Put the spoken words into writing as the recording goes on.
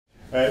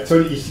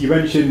Tony, you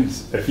mentioned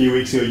a few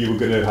weeks ago you were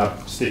going to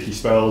have sticky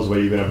spells where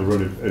you're going to have a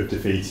run of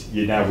defeat.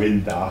 You're now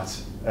in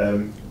that.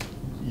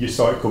 You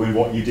saw it coming.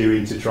 What are you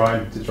doing to try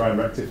and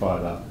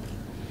rectify that?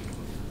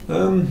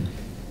 I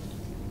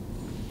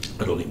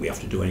don't think we have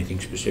to do anything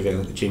specific. I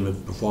think the team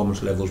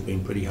performance level's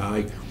been pretty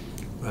high.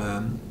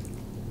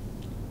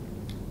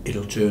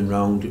 It'll turn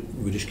round.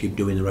 We just keep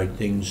doing the right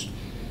things.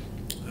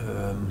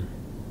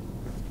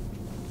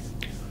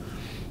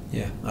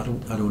 Yeah, I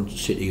don't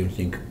sit here and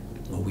think,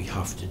 oh, we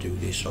have to do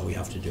this or we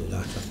have to do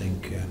that. I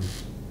think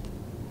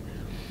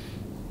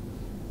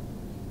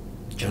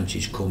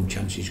chances come,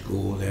 chances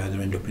go. They either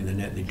end up in the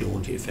net, they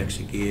don't. It affects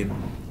the game.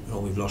 You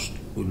know, we've lost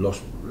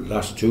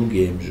last 2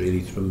 games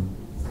really from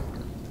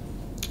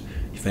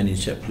defending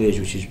set plays,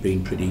 which has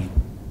been pretty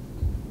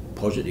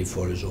positive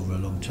for us over a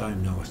long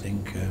time now. I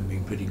think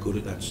been pretty good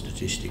at that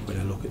statistic. When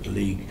I look at the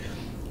league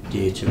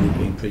data, we've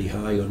been pretty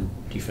high on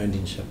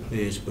defending set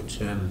plays, but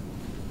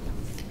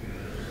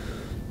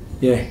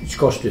yeah, it's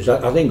cost us.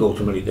 I think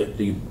ultimately that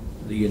the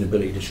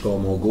inability to score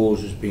more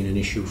goals has been an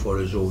issue for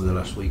us over the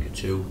last week or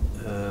two,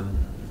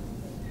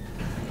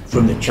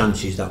 from the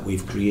chances that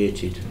we've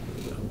created.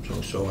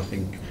 So I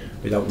think,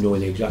 without knowing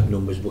the exact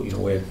numbers, but you know,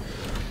 we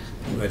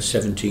had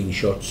 17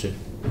 shots at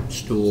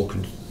Stoke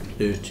and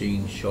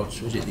 13 shots,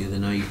 was it, the other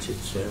night?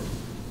 It's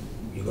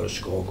you've got to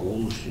score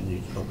goals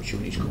and the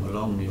opportunities come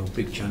along, you know,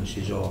 big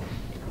chances or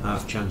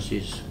half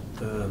chances.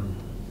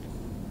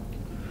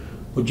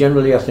 But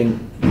generally I think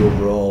the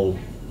overall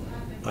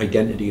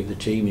identity of the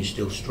team is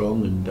still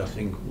strong, and I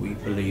think we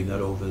believe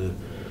that over the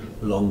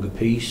longer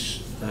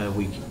piece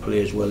we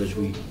play as well as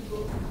we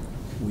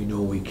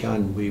know we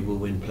can. We will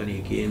win plenty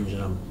of games,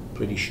 and I'm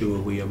pretty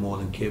sure we are more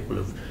than capable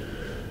of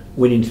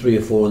winning 3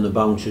 or 4 on the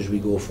bounce as we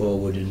go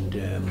forward, and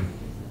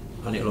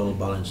it'll all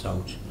balance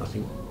out. I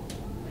think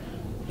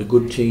the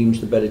good teams,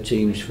 the better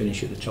teams,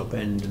 finish at the top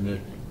end, and the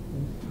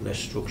less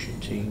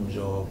structured teams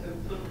or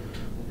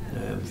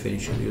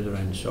finish at the other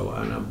end. So,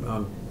 and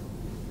I'm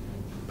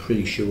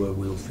pretty sure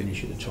we'll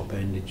finish at the top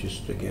end. It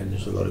just, again,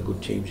 there's a lot of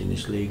good teams in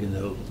this league, and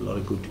there are a lot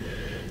of good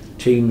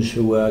teams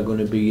who are going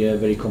to be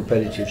very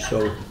competitive.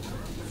 So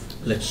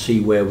let's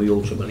see where we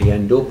ultimately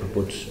end up.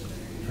 But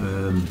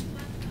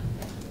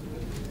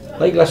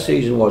like last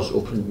season was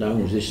up and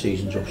downs, this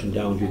season's ups and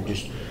downs. We've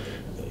just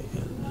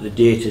the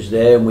data's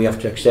there, and we have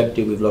to accept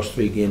it. We've lost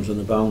 3 games on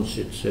the bounce.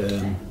 It's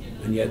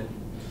and yet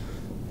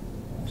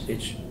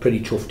it's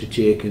pretty tough to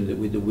take, and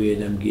with the way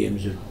them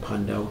games have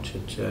panned out.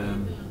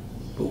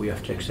 But we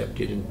have to accept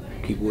it and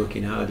keep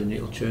working hard, and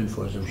it'll turn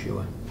for us, I'm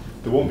sure.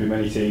 There won't be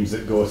many teams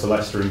that go to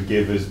Leicester and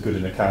give as good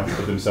an account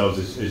for themselves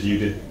as you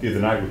did the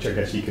other night, which I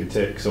guess you can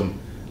take some.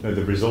 You know,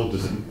 the result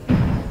doesn't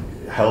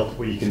help,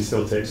 but you can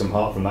still take some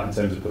heart from that in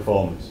terms of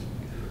performance.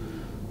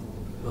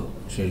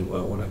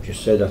 Well, what I've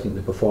just said, I think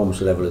the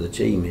performance level of the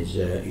team is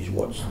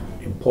what's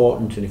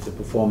important, and if the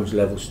performance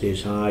level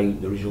stays high,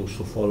 the results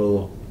will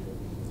follow.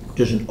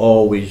 Doesn't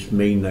always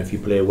mean that if you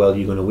play well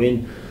you're going to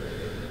win,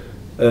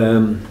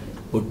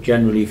 but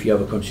generally if you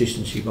have a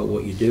consistency about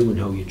what you do and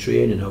how you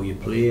train and how you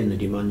play and the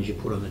demands you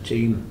put on the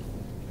team,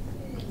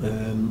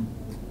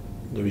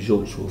 the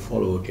results will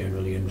follow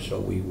generally, and so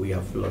we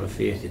have a lot of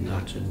faith in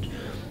that, and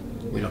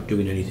we're not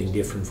doing anything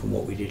different from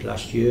what we did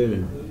last year.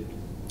 And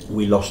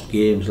we lost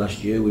games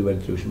last year, we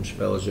went through some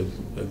spells of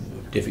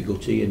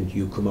difficulty, and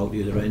you come out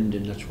the other end,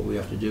 and that's what we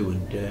have to do.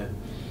 And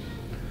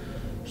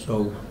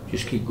so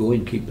just keep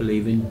going, keep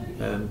believing,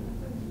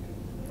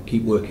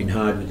 keep working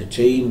hard with the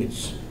team.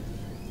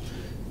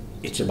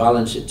 It's a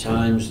balance at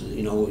times,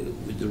 you know,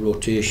 with the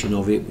rotation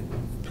of it,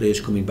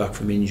 players coming back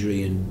from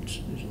injury and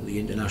the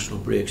international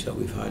breaks that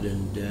we've had,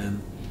 and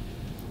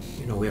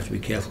you know, we have to be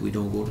careful we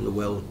don't go to the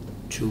well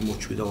too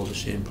much with all the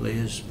same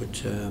players.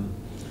 But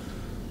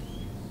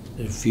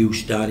there's a few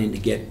starting to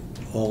get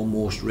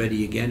almost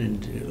ready again,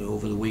 and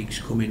over the weeks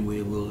coming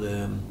we will,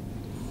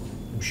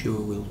 I'm sure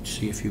we'll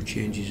see a few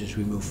changes as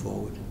we move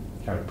forward.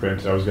 Kind of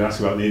preempted. I was going to ask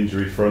about the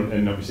injury front,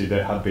 and obviously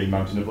they had been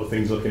mounting up, but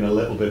things looking a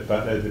little bit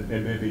better.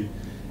 Maybe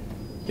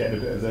getting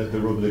a bit of the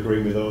rub of the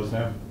green with those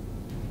now.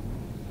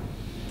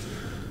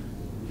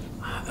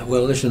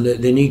 Well, listen,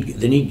 they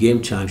need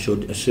game time. So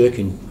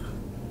Sirkin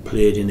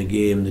played in the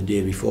game the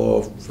day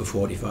before for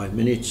 45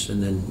 minutes,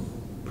 and then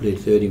played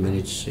 30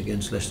 minutes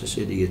against Leicester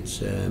City.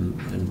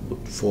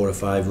 And 4 or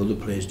 5 other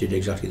players did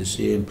exactly the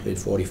same. Played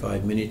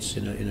 45 minutes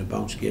in a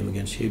bounce game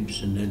against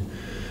Hibs, and then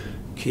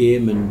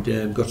came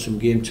and got some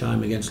game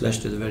time against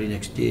Leicester the very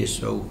next day.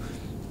 So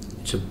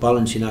it's a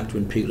balancing act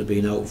when people have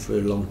been out for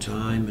a long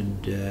time,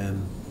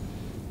 and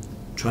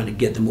trying to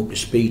get them up to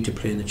speed to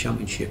play in the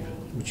Championship,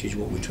 which is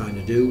what we're trying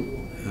to do.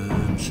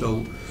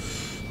 So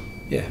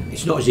yeah,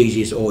 it's not as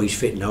easy as, oh, he's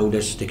fit now,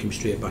 let's stick him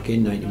straight back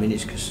in 90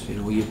 minutes, because you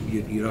know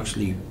you're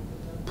actually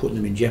putting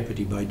them in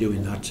jeopardy by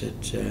doing that,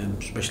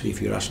 especially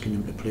if you're asking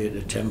them to play at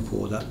a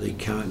tempo that they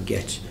can't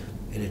get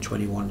in a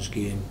 21s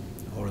game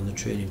or on the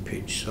training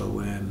pitch.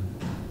 So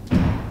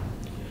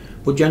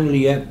but generally,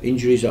 yeah,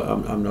 injuries,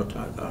 I'm not,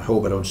 I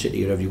hope I don't sit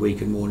here every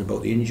week and moan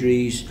about the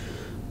injuries.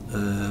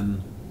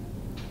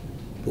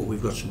 but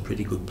we've got some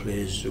pretty good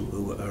players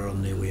who are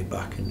on their way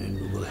back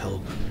and will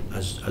help.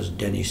 As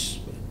Dennis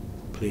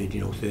played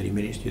 30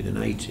 minutes the other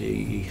night,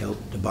 he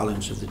helped the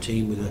balance of the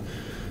team with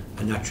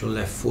a natural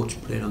left foot,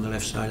 playing on the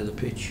left side of the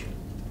pitch.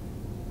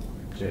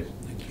 Cheers.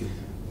 Thank you.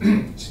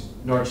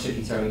 Norwich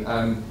City, Tony.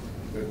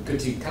 Good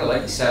to kind of like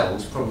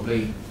yourselves,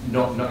 probably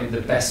not in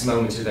the best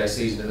moment of their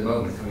season at the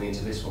moment coming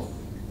into this one.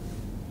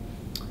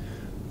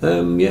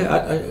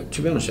 Yeah,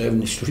 to be honest, I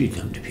haven't studied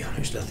them, to be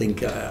honest. I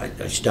think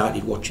I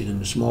started watching them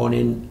this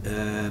morning.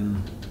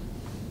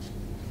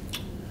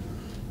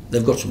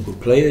 They've got some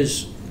good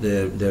players.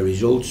 Their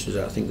results,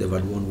 I think they've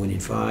had 1 win in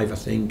 5. I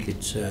think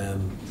it's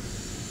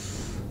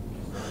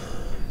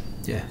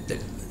yeah.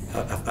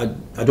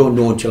 I don't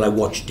know until I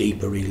watch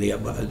deeper, really.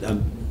 But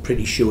I'm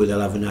pretty sure they'll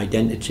have an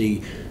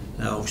identity.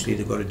 Obviously,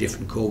 they've got a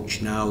different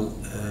coach now.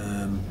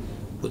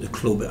 But the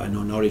club, I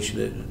know Norwich,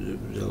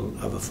 they'll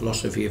have a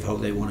philosophy of how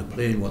they want to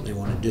play and what they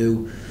want to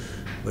do.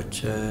 But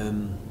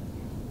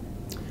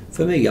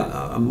for me,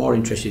 I'm more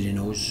interested in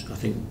us. I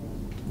think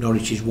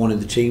Norwich is one of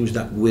the teams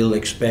that will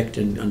expect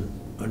and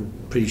I'm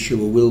pretty sure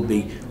will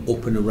be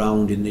up and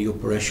around in the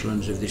upper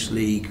echelons of this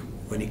league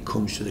when it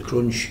comes to the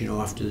crunch,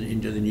 after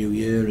into the new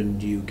year,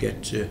 and you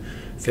get to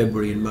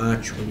February and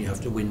March when you have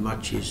to win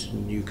matches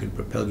and you can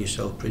propel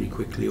yourself pretty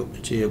quickly up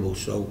the table.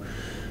 So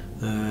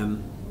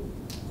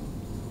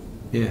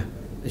yeah,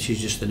 this is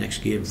just the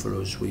next game for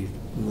us. We're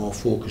more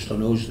focused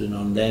on us than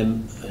on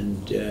them,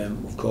 and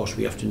of course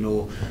we have to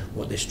know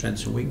what their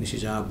strengths and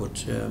weaknesses are,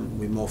 but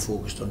we're more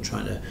focused on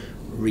trying to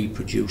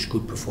reproduce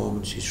good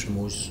performances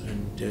from us,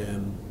 and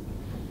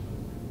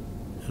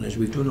as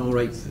we've done all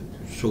right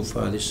so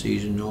far this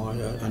season.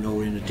 I know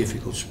we're in a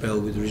difficult spell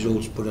with the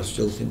results, but I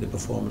still think the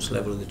performance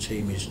level of the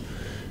team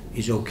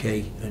is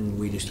okay, and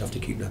we just have to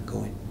keep that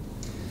going.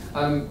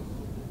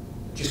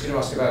 Just going to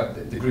ask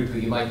about the group who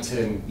you might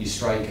term your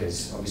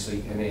strikers.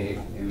 Obviously, Amir,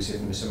 who was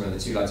in the summer, and the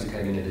 2 lads who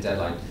came in at the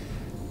deadline.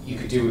 You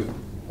could do with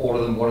all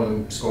of them, one of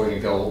them scoring a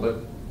goal,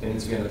 but they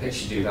need to be on the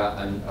pitch to do that,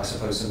 and I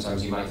suppose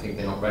sometimes you might think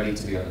they're not ready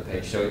to be on the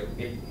pitch. So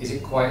is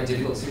it quite a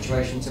difficult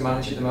situation to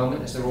manage at the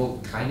moment, as they're all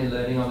kind of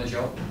learning on the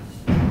job?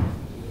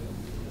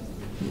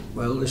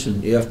 Well,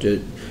 listen, you have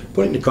to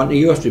put it in the context.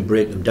 You have to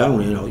break them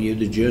down. You're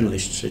the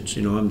journalists. It's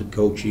I'm the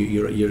coach.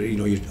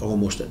 You're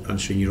almost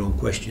answering your own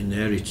question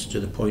there. It's to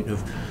the point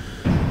of,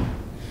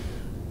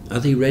 are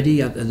they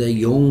ready? Are they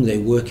young? Are they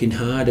working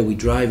hard? Are we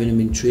driving them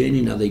in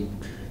training? Are they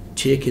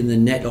taking the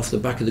net off the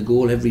back of the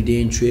goal every day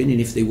in training?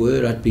 If they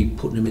were, I'd be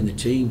putting them in the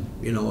team.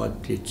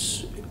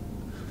 It's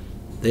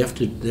they have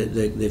to.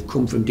 They've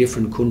come from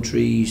different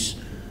countries.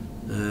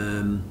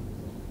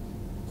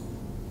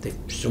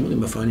 Some of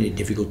them are finding it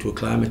difficult to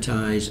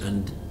acclimatise,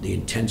 and the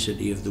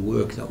intensity of the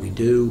work that we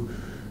do.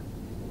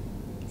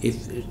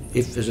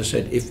 If as I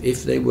said,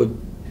 if they were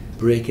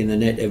breaking the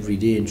net every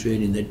day in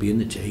training, they'd be in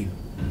the team.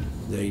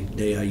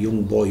 They are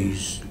young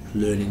boys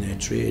learning their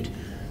trade.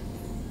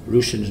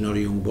 Rusyn's not a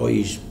young boy,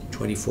 he's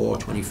 24,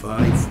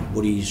 25,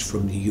 but he's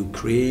from the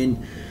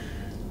Ukraine,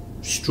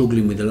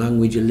 struggling with the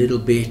language a little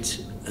bit.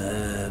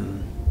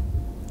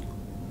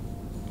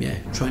 Yeah,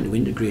 trying to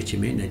integrate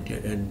him in,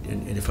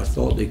 and if I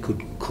thought they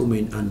could come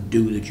in and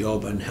do the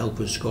job and help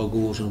us score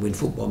goals and win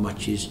football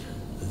matches,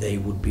 they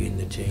would be in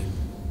the team.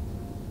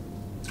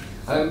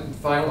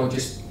 Final one,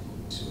 just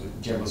sort of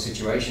general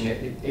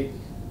situation.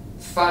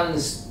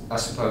 Fans, I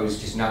suppose,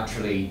 just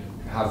naturally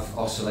have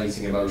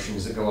oscillating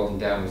emotions that go up and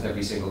down with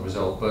every single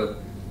result, but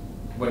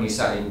when you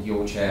sat in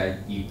your chair,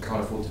 you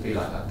can't afford to be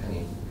like that, can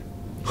you?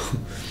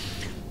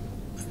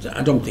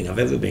 I don't think I've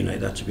ever been like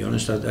that, to be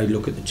honest. I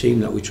look at the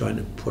team that we're trying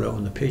to put out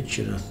on the pitch,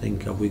 and I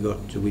think, do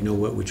we know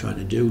what we're trying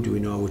to do? Do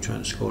we know how we're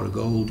trying to score a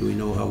goal? Do we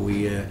know how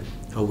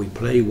we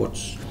play?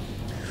 What's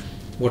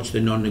the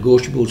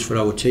non-negotiables for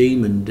our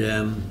team? And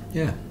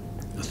yeah,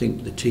 I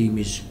think the team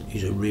is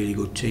a really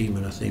good team,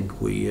 and I think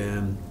we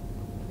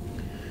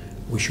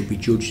should be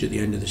judged at the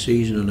end of the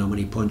season on how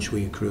many points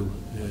we accrue,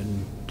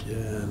 and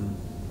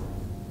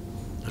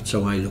that's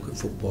how I look at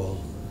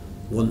football.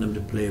 I want them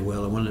to play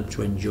well, I want them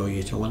to enjoy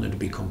it, I want them to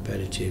be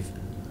competitive,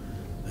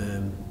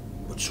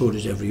 but so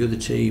does every other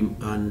team.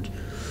 And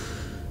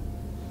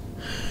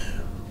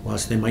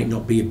whilst they might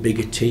not be a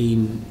bigger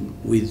team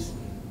with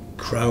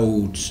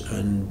crowds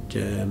and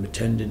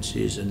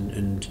attendances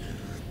and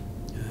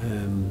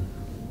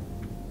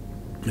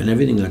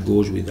everything that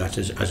goes with that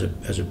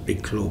as a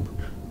big club,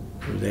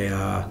 they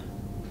are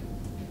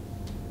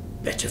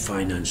better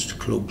financed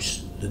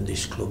clubs than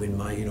this club in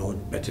my,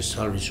 better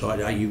salary. So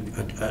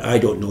I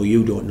don't know,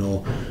 you don't know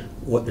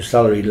what the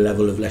salary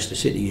level of Leicester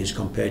City is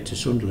compared to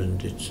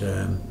Sunderland. It's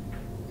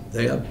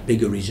they are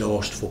bigger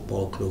resourced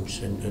football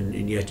clubs,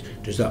 and yet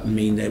does that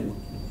mean that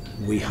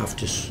we have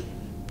to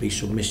be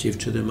submissive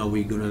to them? Are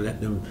we going to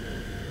let them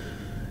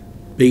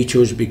beat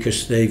us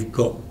because they've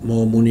got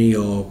more money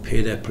or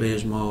pay their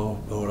players more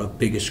or have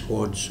bigger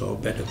squads or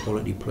better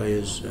quality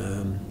players?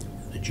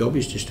 The job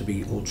is just to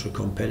be ultra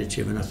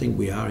competitive, and I think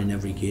we are in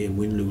every game,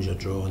 win, lose or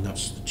draw, and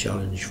that's the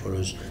challenge for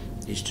us,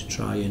 is to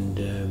try and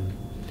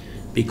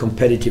be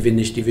competitive in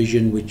this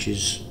division, which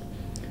is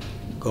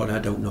God, I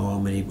don't know how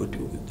many, but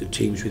the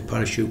teams with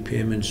parachute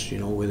payments, you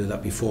know, whether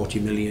that be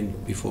 40 million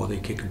before they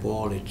kick a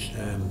ball, it's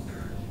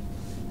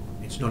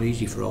not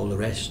easy for all the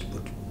rest,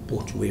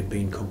 but we've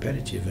been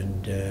competitive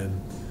and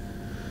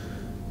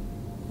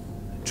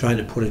trying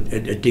to put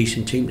a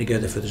decent team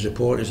together for the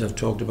supporters. I've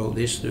talked about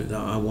this, that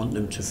I want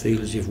them to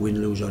feel as if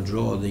win, lose or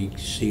draw, they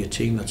see a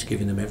team that's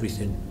giving them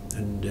everything,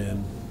 and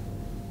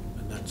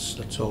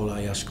that's all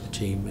I ask the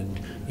team. And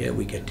yeah,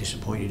 we get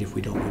disappointed if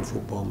we don't win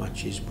football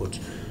matches, but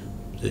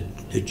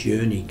the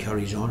journey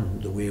carries on,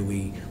 the way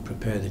we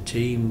prepare the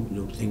team,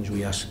 the things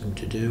we ask them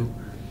to do.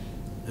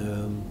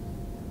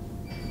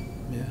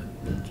 Yeah,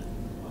 but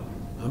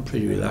I'm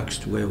pretty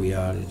relaxed where we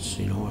are. It's,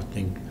 you know, I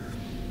think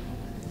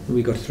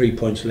we got 3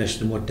 points less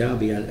than what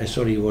Derby had,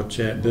 what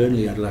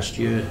Burnley had last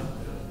year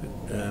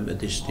at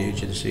this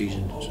stage of the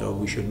season. So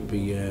we shouldn't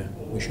be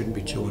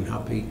too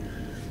unhappy.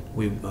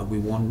 We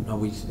won. Are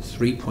we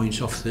 3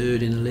 points off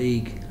third in the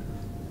league?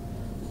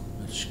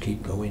 Let's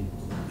keep going.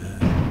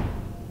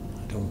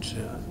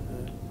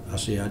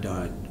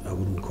 I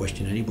wouldn't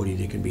question anybody.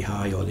 They can be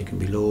high or they can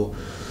be low.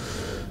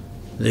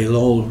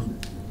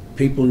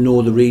 People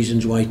know the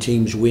reasons why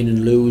teams win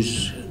and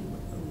lose.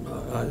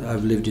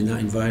 I've lived in that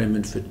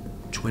environment for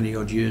 20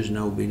 odd years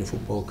now, being a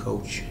football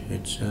coach.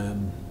 It's at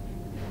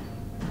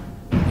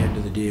the end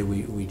of the day,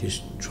 we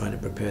just try to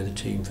prepare the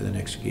team for the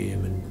next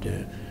game,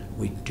 and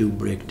we do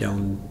break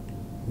down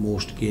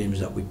most games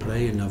that we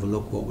play and have a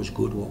look what was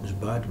good, what was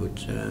bad.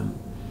 But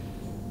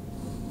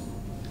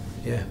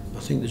yeah, I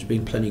think there's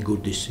been plenty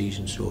good this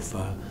season so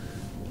far,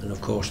 and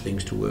of course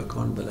things to work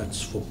on, but that's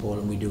football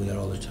and we do that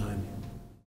all the time.